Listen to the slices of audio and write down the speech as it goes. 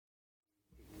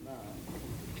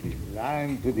is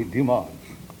lamp to the demon,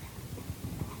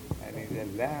 and is a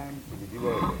lamp to the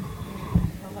devotee.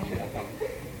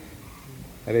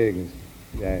 Hare Krishna.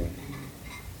 Jaya.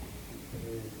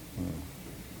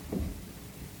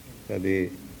 So the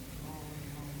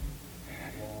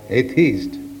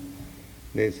atheist,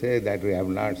 they say that we have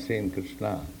not seen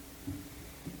Krishna.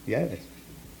 Yes,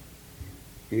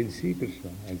 you will see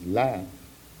Krishna as lamp,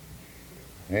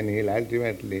 and he will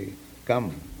ultimately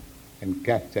come and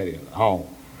capture you. How?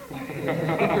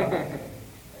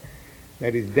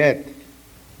 That is death.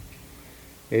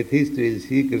 Atheist will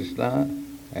see Krishna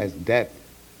as death,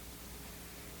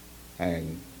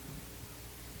 and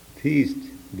theist,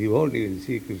 devotee will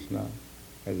see Krishna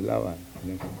as lover.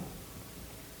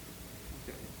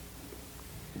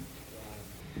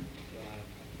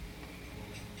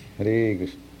 Hare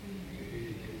Krishna.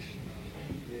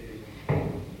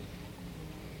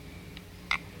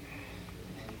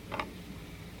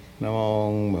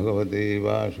 Namo Bhagavate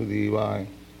Vasudevaya.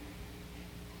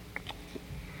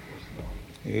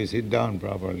 You sit down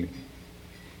properly.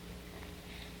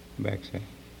 Backside.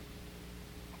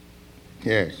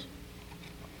 Yes.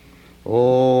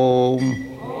 Om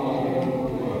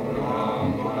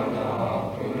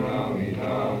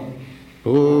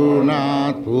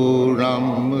Purnat Purnam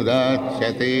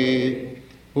Mudachyate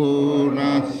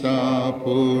Purnasya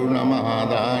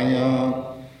Purnamadaya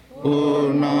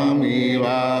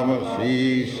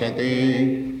Purnamevavasishyate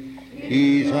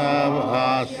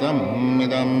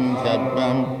Isavāsamidam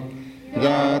sarvam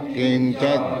Jat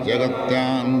kincat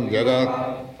jagatyam jagat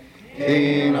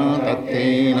Tena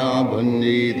tattena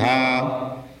bhunjitha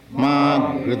ma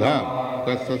gridha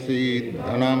kasasi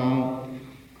dhanam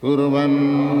kurvan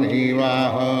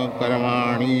evaha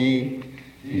karmani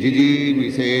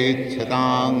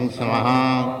jijivishechatang samaha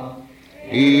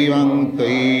evaṁ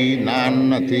tai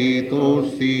nannati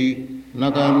tosi na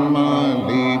karma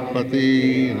lipati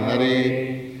nare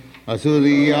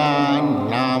asuryā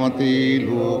nāmati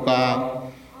lokā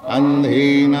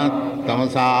andhena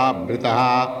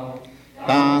tamasāvṛtāḥ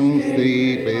tāṁs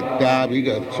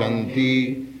pretyābhigacchanti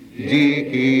je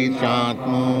ke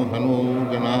cātma-hano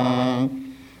janāḥ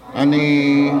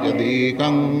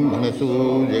anejadekam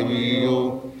manaso javiyo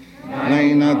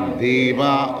naina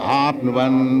deva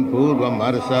apnuvan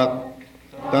purvamarsat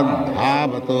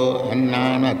tadbhavato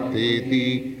annanatteti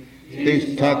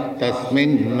tishthat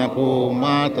tasminnapo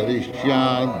matarishya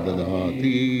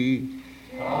dadati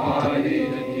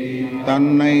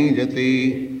tannai jati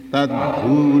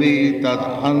tadbhuri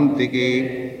tadantike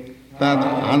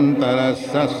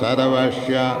tadantarasya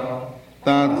sarvasya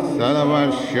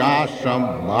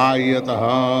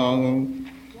tadsarvasyasambhayataha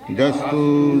jastu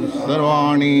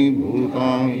sarvani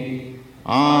bhutam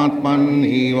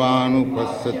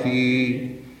atmanīvānupassati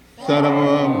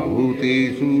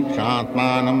sarvabhūtesu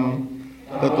cātma-hano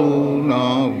tato na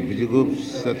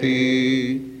vijugupsati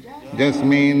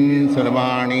jasmin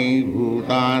sarvani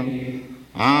bhūtāni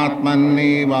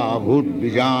Atmaneva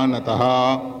bhudvijanataha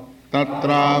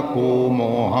tatra ko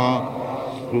moha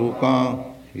shloka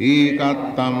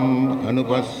ekatam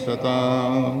anupassata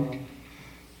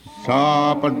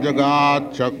sapajagat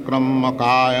chakram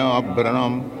makaya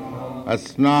abranam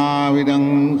asnavidam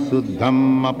suddham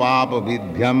apapa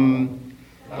vidhyam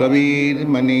kabir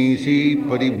manishi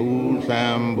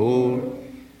paribhusambho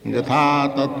yatha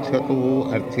tathyato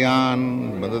arthyan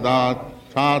vadadat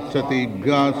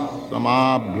Sātsatibhyas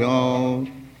samābhyo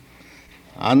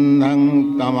andhaṁ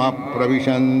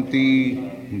tamapraviṣanti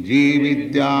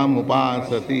jīvidyām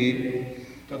upāsati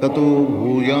tato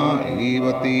bhūya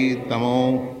evati tamo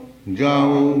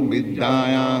jau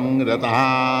vidyāyaṁ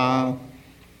ratah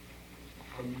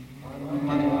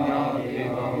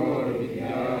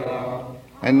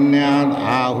anyād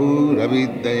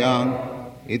āhuravidyāṁ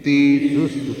iti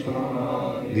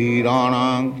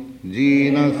susudhīrāණāṁ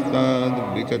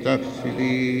Jinastad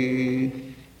vichachakshiti.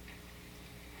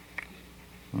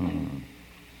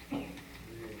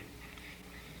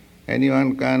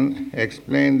 Anyone can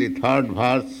explain the third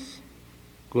verse?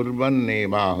 Kurban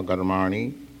neva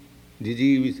karmani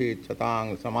jijivise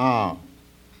chatang sama.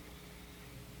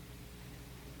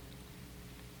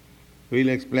 We'll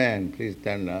explain. Please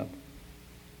stand up.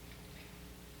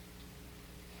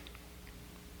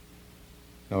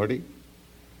 Nobody?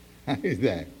 How is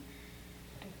that?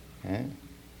 Huh?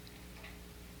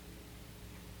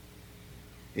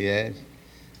 Yes. This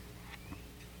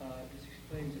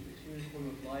explains that the serious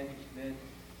form of life is meant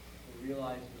for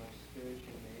realizing our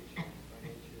spiritual nature. Our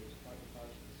nature is part and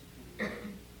parcel of the Supreme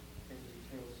Being and His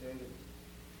eternal servant.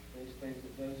 And it explains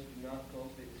that those who do not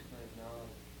cultivate this kind of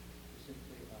knowledge will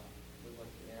simply live like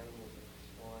the animals, like the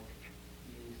swan,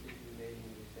 eating, sleeping,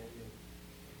 mating, and defending,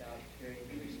 without caring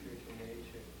for their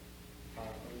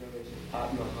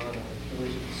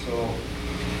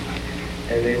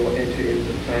and they will enter into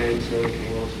the planet so that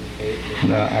the worlds of faith.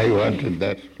 No, I wanted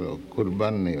that slow.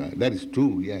 Kurban Neva. That is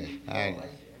two, yes.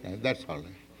 That's all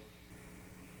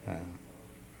right.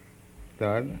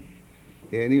 Third,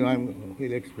 anyone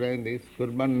will explain this.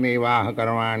 Kurban Neva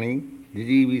Karmani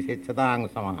Jijivi Sechatang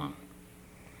Samaha.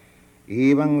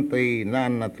 Evang Te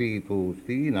Nanati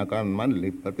Pusti Nakanman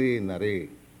Lipate Nare.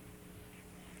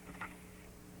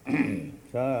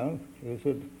 So, you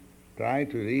should try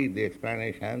to read the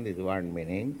explanation, this word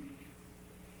meaning.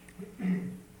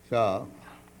 So,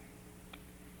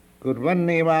 Kurban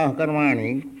Neva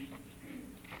Karmani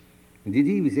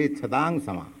Jiji Vise Chadang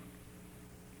Sama.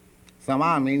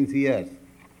 Sama means years.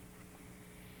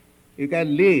 You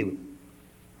can live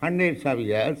hundreds of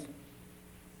years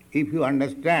if you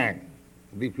understand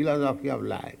the philosophy of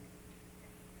life.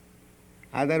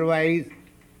 Otherwise,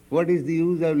 what is the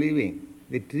use of living?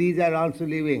 The trees are also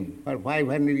living for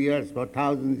 500 years, for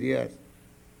thousands of years.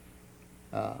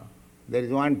 There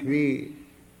is one tree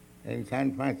in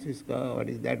San Francisco. What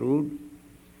is that wood?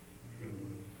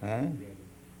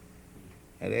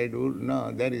 Redwood?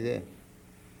 No, there is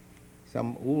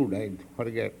some wood, I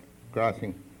forget,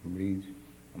 crossing bridge.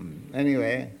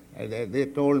 Anyway, they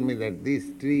told me that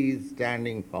this tree is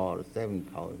standing for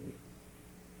 7,000 years.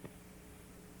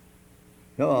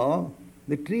 So,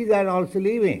 the trees are also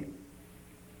living.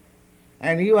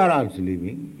 And you are also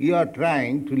living. You are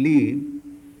trying to live.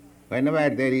 Whenever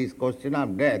there is question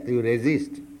of death, you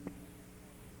resist.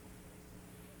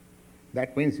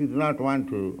 That means you do not want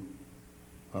to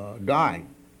die.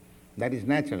 That is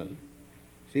natural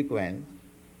sequence.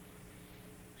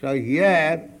 So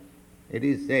here it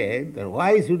is said that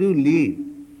why should you live?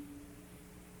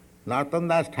 Narottam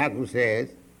Das Thakur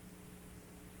says,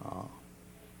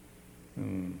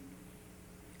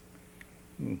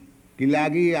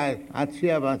 Kilagi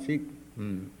asuryā,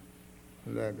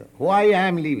 why I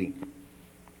am living?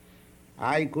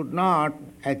 I could not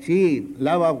achieve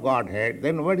love of Godhead,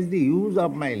 then what is the use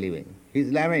of my living? He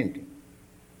is lamenting.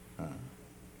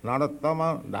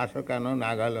 Narottama dasakano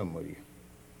nagalambariya.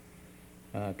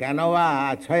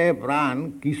 Kanava achaye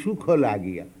pran kisukho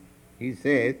lagiya. He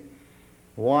says,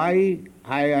 why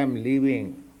I am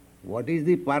living? What is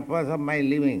the purpose of my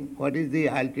living? What is the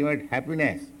ultimate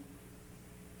happiness?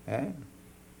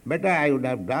 Better I would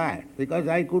have died, because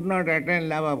I could not attain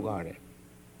love of God.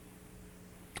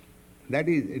 That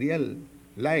is real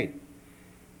life.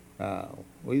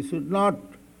 We should not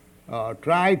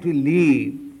try to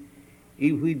live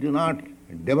if we do not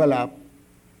develop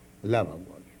love of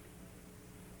God.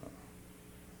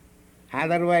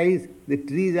 Otherwise, the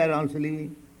trees are also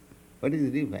living. What is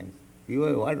the difference?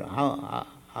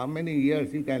 How many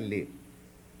years you can live?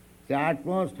 So at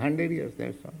most 100 years,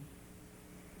 that's all.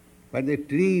 But the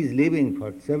tree is living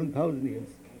for 7,000 years,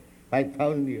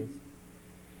 5,000 years.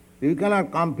 You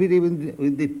cannot compete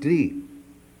with the tree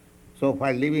so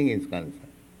far living is concerned.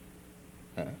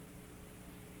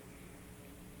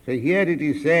 So here it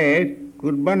is said,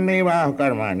 Kurbaneva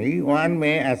karmani, one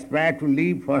may aspire to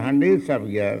live for hundreds of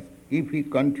years if he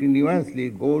continuously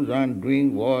goes on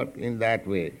doing work in that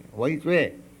way. Which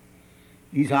way?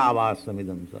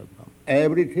 Isāvāsamidam sarvam.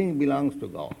 Everything belongs to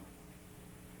God.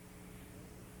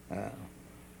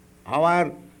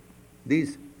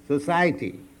 This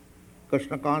society,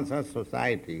 Krishna conscious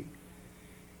society,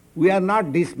 we are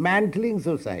not dismantling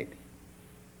society.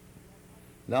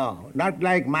 No, not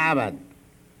like Mayavad.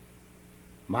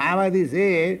 Mayavadi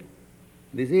said,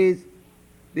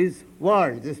 this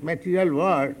world, this material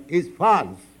world is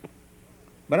false.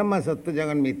 Brahma Sattva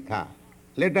Jagan Mithya.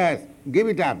 Let us give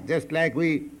it up, just like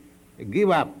we give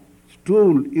up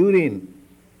stool, urine,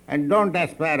 and don't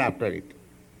aspire after it.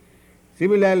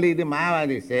 Similarly, the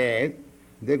Mayavadi says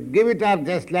that give it up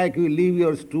just like you leave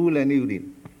your stool and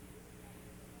urine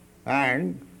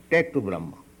and take to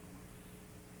Brahma.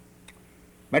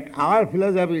 But our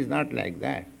philosophy is not like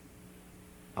that.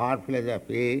 Our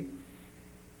philosophy,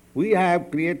 we have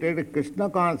created a Krishna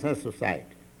conscious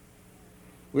society.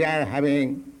 We are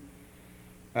having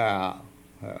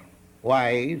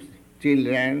wives,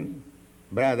 children,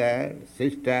 brother,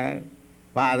 sister,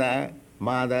 father,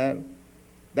 mother.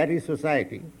 That is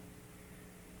society.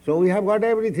 So we have got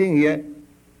everything here.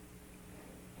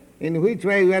 In which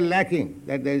way we are lacking?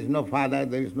 That there is no father,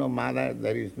 there is no mother,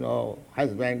 there is no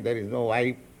husband, there is no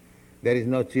wife, there is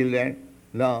no children.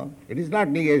 No, it is not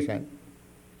negation.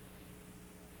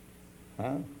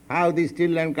 How these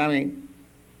children coming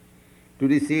to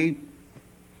receive?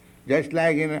 Just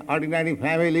like in an ordinary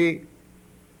family,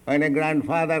 when a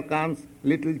grandfather comes,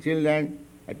 little children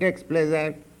takes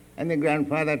pleasure, and the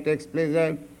grandfather takes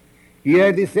pleasure.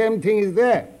 Here the same thing is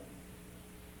there.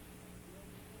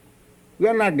 We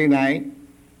are not denying.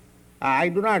 I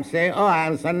do not say, oh, I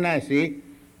am sannyasi,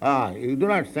 you do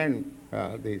not send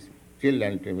these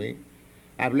children to me.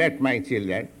 I have left my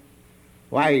children.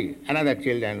 Why another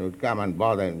children would come and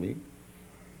bother me?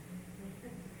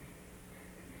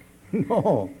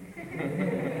 No.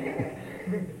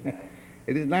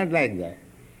 It is not like that.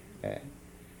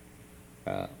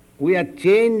 We are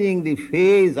changing the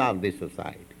phase of the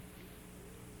society.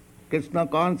 Krishna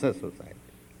conscious society.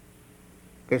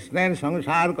 Krishna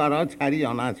sangsar karo chhari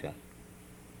anacha.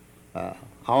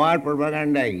 Our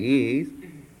propaganda is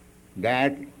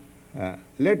that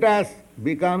let us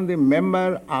become the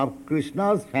member of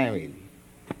Krishna's family.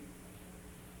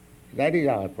 That is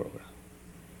our program.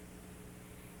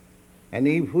 And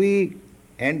if we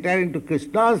enter into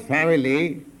Krishna's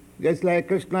family, just like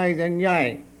Krishna is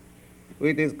enjoying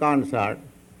with his consort,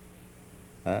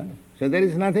 so there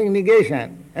is nothing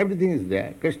negation, everything is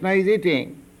there. Krishna is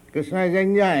eating, Krishna is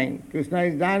enjoying, Krishna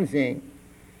is dancing,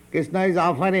 Krishna is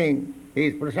offering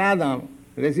his prasadam,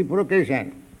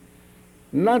 reciprocation.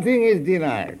 Nothing is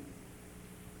denied.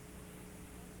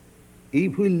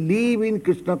 If we live in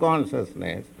Krishna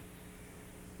consciousness,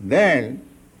 then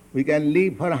we can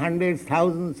live for hundreds,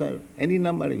 thousands, or any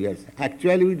number of years.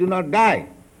 Actually, we do not die.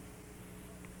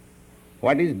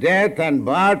 What is death and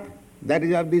birth? That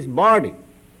is of this body.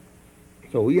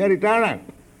 So we are eternal.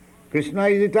 Krishna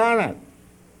is eternal.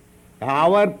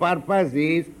 Our purpose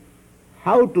is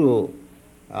how to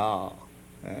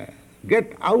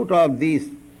get out of this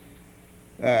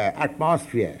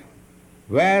atmosphere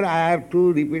where I have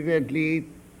to repeatedly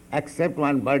accept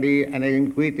one body and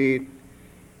then quit it.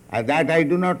 And that I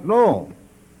do not know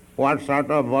what sort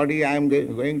of body I am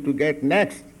going to get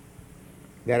next.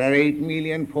 There are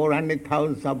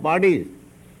 8,400,000 of bodies.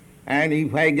 And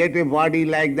if I get a body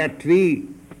like that tree,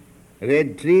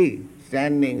 red tree,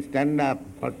 stand up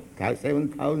for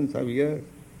 7,000 of years,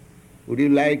 would you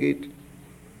like it?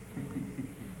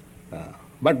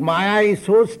 But Maya is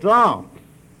so strong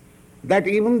that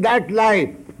even that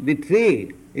life, the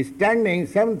tree, is standing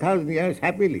 7,000 years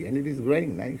happily and it is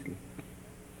growing nicely.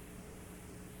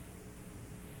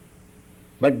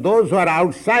 But those who are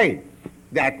outside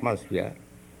the atmosphere,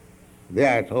 they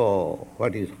are, oh,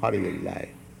 what is horrible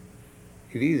life.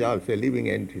 It is also a living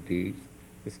entity,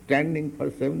 standing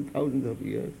for 7,000 of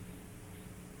years.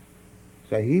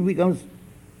 So he becomes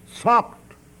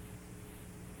shocked.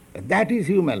 That is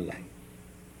human life.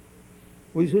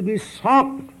 We should be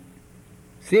shocked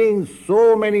seeing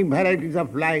so many varieties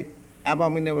of life,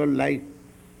 abominable life.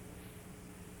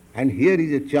 And here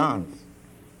is a chance,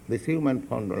 this human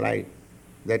form life,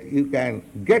 that you can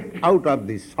get out of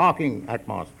this shocking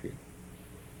atmosphere.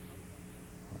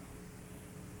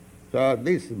 So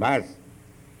this verse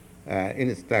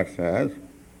instructs us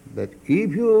that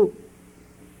if you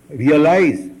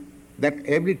realize that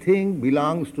everything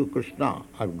belongs to Krishna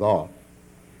or God,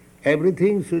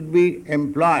 everything should be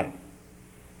employed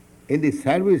in the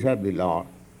service of the Lord.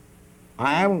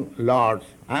 I am Lord's,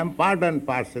 I am part and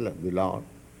parcel of the Lord.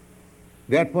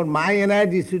 Therefore my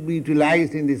energy should be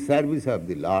utilized in the service of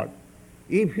the Lord.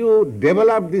 If you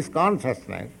develop this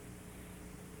consciousness,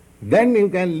 then you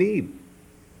can live.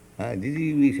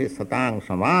 Jijivishe satang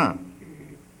sama.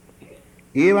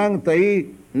 Evang tai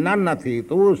nannati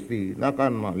tosti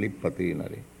nakanma lippati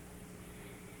nare.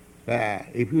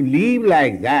 If you live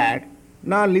like that,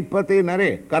 na lippati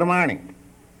nare, karmani.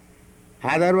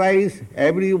 Otherwise,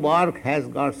 every work has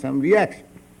got some reaction.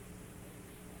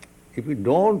 If you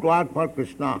don't work for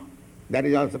Krishna, that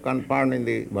is also confirmed in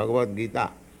the Bhagavad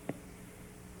Gita.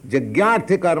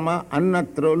 Jagyarthe karma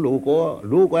annatra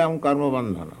lokayam karma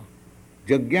bandhana.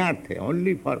 Jagyarthe,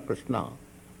 only for Krishna.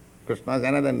 Krishna's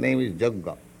another name is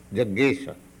Jagga,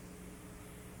 Jaggesha.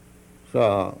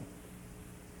 So,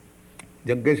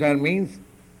 Jaggesha means,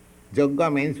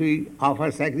 Jagga means we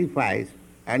offer sacrifice,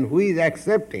 and who is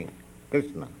accepting?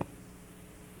 Krishna.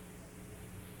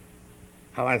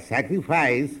 Our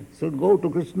sacrifice should go to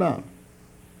Krishna.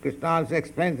 Krishna also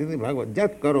explains in the Bhagavad,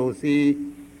 Jat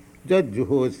karosi, jat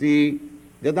juhosi,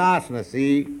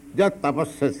 jadasnasi, jat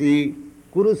tapassasi,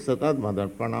 kurusatad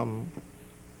madarpanam.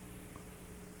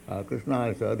 Krishna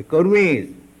also, the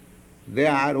karmis, they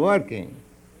are working.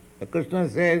 Krishna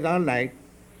says, all right,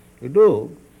 you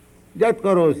do, jat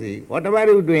karosi, whatever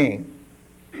you are doing,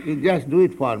 you just do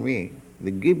it for me.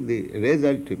 They give the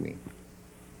result to me.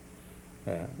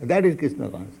 That is Krishna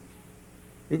consciousness.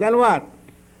 You can work.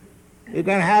 You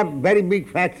can have very big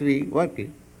factory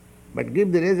working, but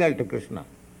give the result to Krishna.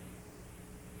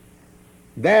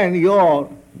 Then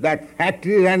that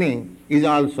factory running is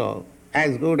also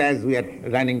as good as we are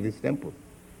running this temple.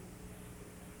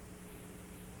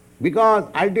 Because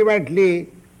ultimately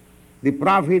the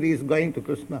profit is going to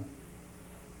Krishna.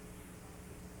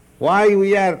 Why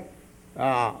we are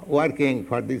working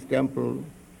for this temple,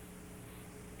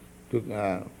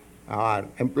 to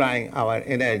employing our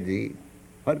energy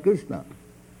for Krishna.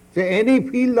 So any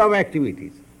field of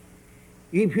activities,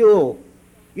 if you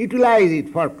utilize it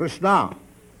for Krishna,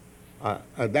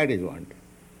 that is one.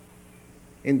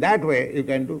 In that way you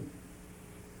can do.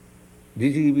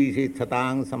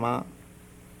 tāṁs sama.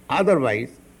 Otherwise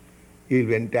you will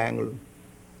be entangled,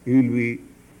 you will be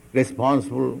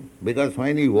responsible, because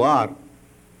when you work,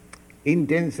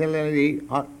 intentionally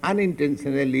or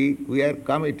unintentionally, we are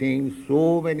committing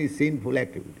so many sinful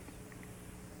activities.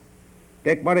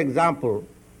 Take for example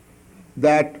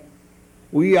that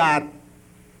we are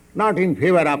not in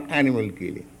favor of animal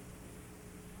killing.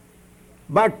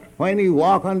 But when we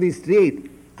walk on the street,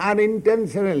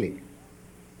 unintentionally,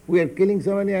 we are killing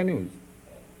so many animals.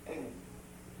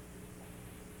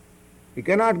 We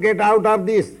cannot get out of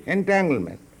this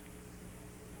entanglement.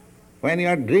 When you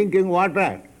are drinking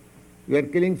water, we are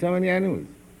killing so many animals.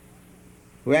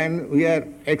 When we are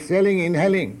exhaling,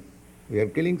 inhaling, we are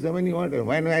killing so many water.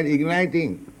 When we are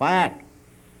igniting fire,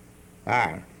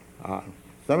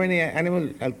 so many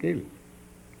animals are killed.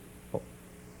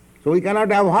 So we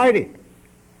cannot avoid it.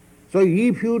 So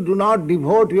if you do not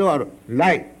devote your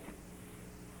life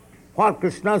for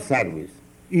Krishna's service,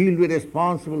 you will be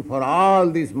responsible for all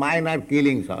these minor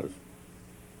killings also,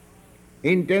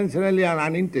 intentionally or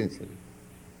unintentionally.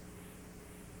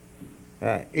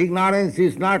 Ignorance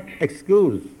is not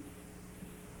excuse.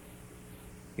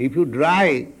 If you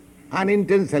drive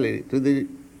unintentionally to the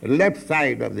left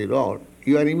side of the road,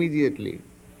 you are immediately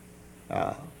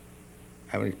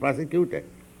prosecuted.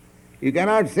 You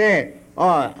cannot say,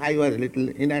 oh, I was a little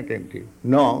inattentive.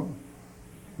 No,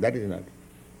 that is not.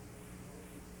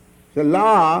 The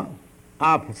law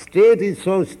of state is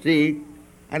so strict,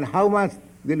 and how much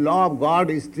the law of God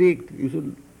is strict, you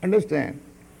should understand.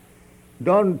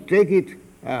 Don't take it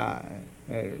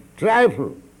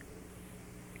trifle.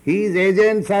 His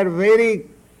agents are very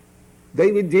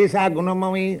daividyesa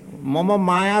gunamami mama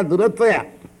maya duratvaya.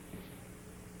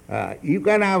 You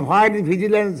can avoid the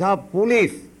vigilance of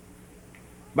police,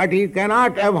 but you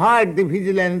cannot avoid the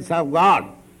vigilance of God.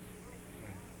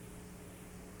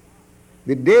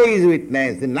 The day is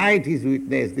witness, the night is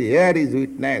witness, the air is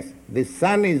witness, the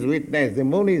sun is witness, the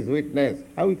moon is witness.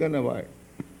 How we can avoid?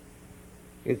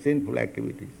 It's sinful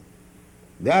activities.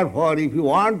 Therefore, if you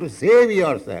want to save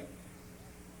yourself,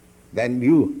 then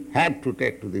you have to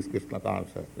take to this Krishna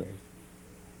consciousness.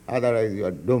 Otherwise you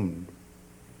are doomed.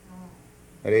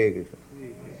 Hare Krishna.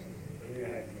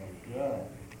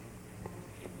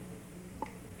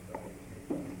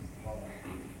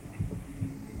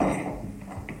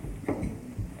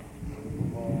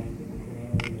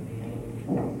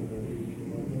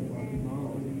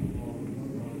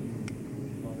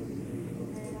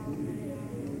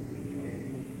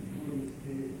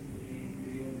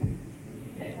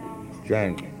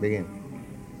 Chant, begin.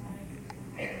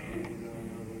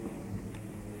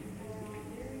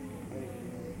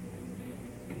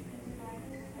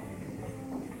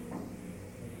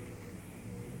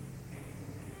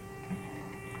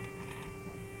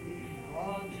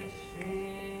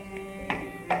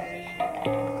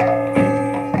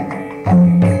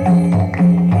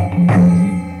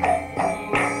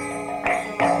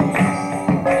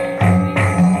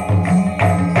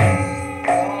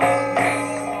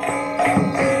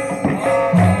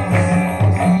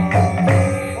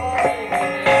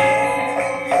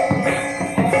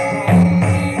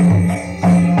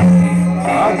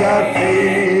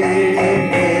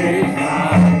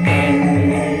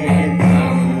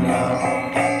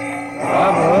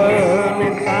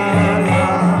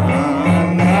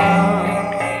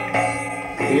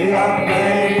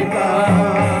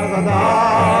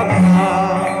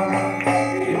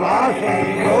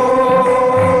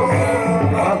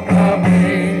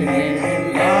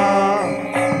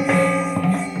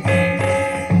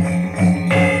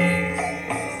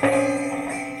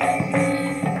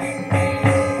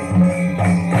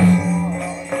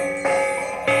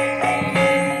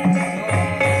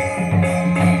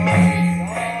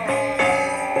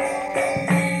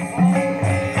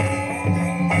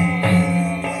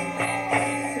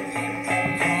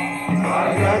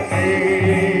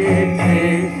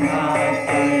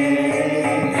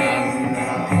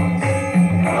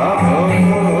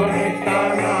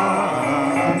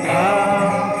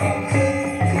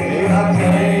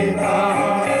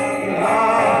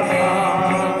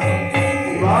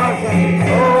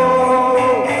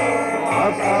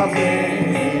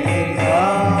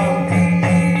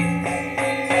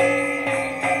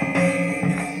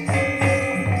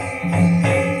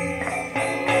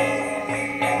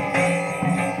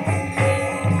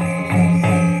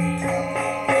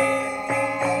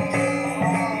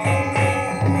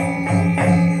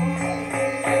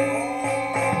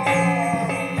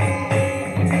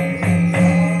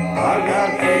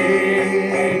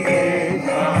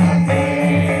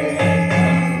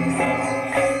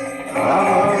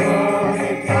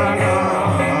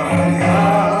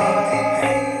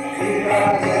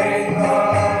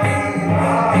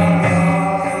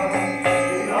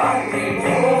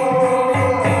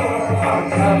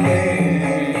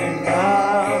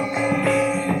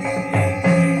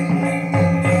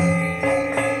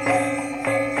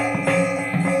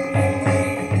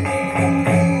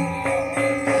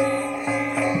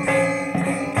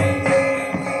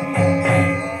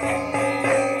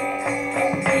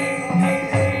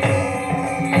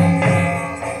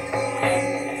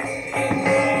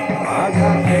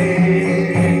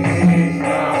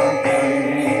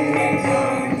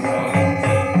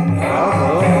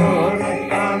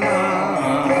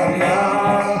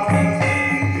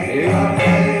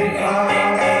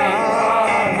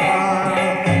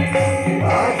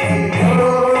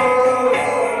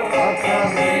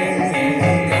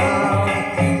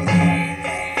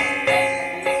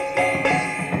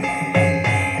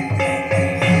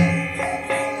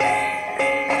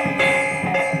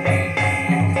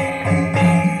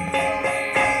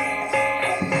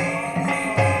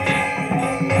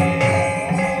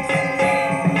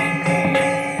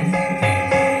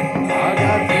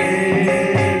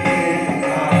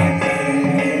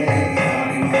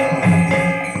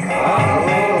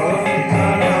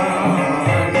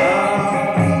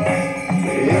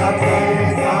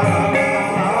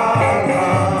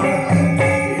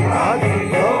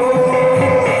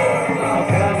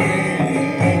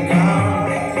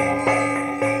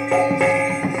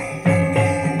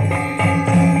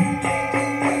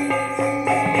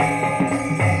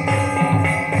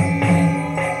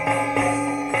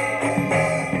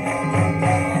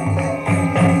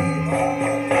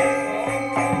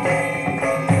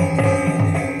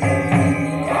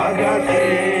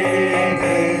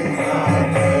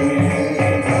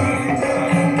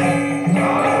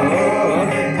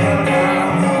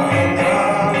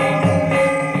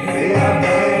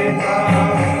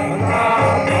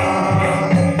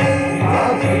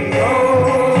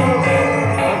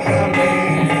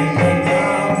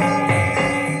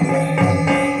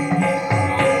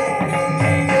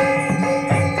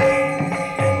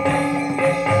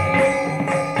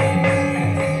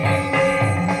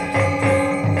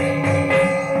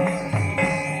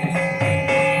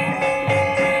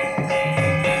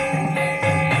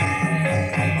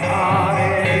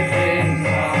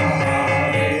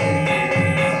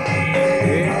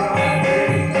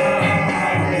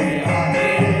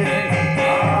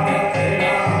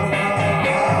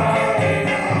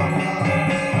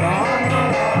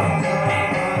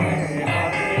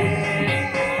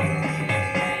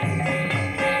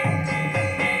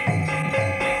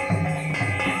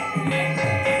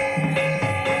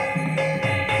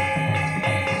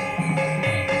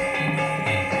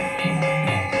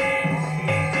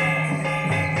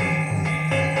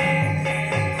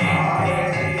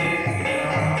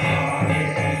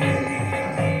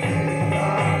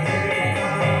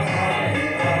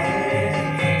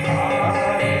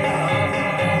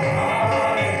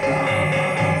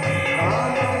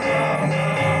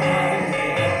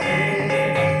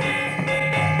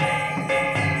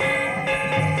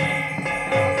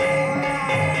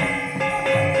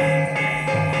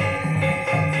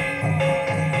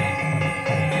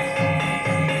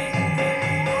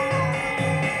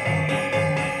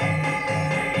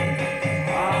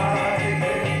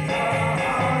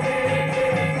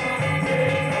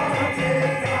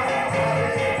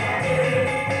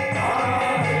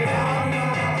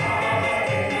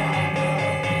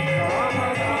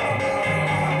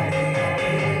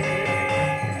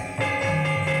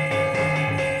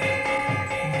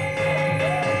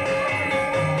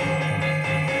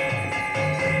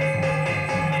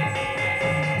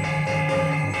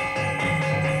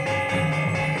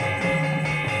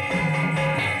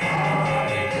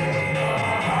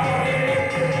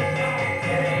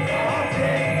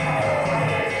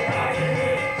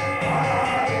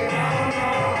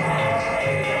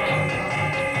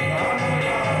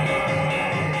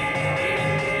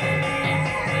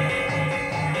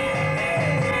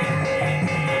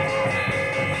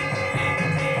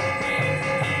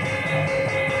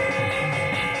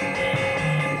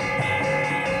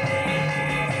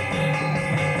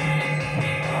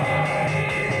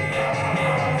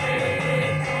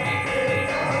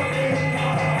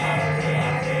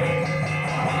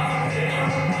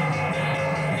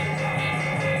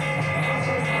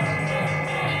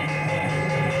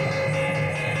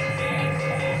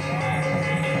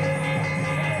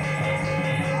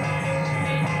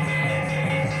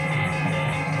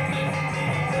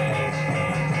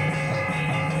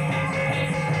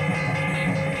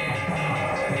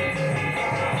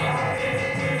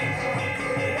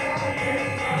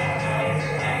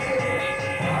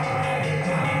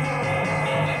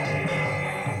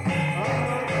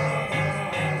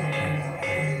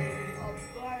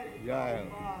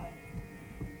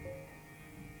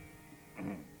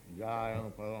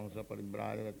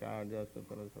 Pretyābhigacchanti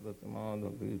Saraswati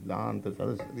Bhaktivedanta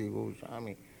Saraswati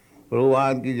Goswami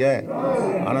Prabhupada की जय,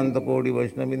 अनंत कोटि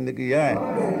वैष्णववृंद की जय,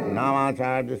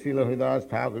 नामाचार्य श्रील हरिदास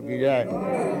ठाकुर की जय।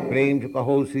 प्रेम से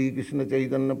कहो श्री कृष्ण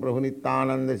चैतन्य प्रभु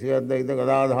नित्यानंद श्री अद्वैत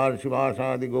गदाधर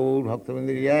शिवासादि गौर भक्तवृंद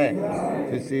की जय।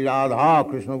 श्री श्री राधा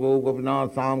कृष्ण गौ गोपीनाथ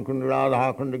श्याम कुंड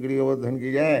राधा कुंड गिरिवर्धन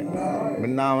की जय,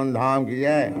 वृंदावन धाम की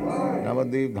जय,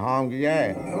 नवद्वीप धाम की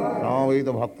जय, समवेत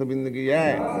भक्तवृंद की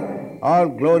जय। All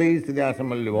glories to the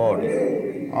assembled Lord.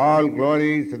 All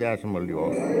glories to the assembled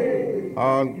Lord.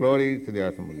 All glories to the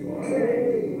assembled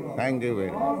Lord. Thank you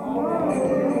very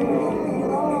much.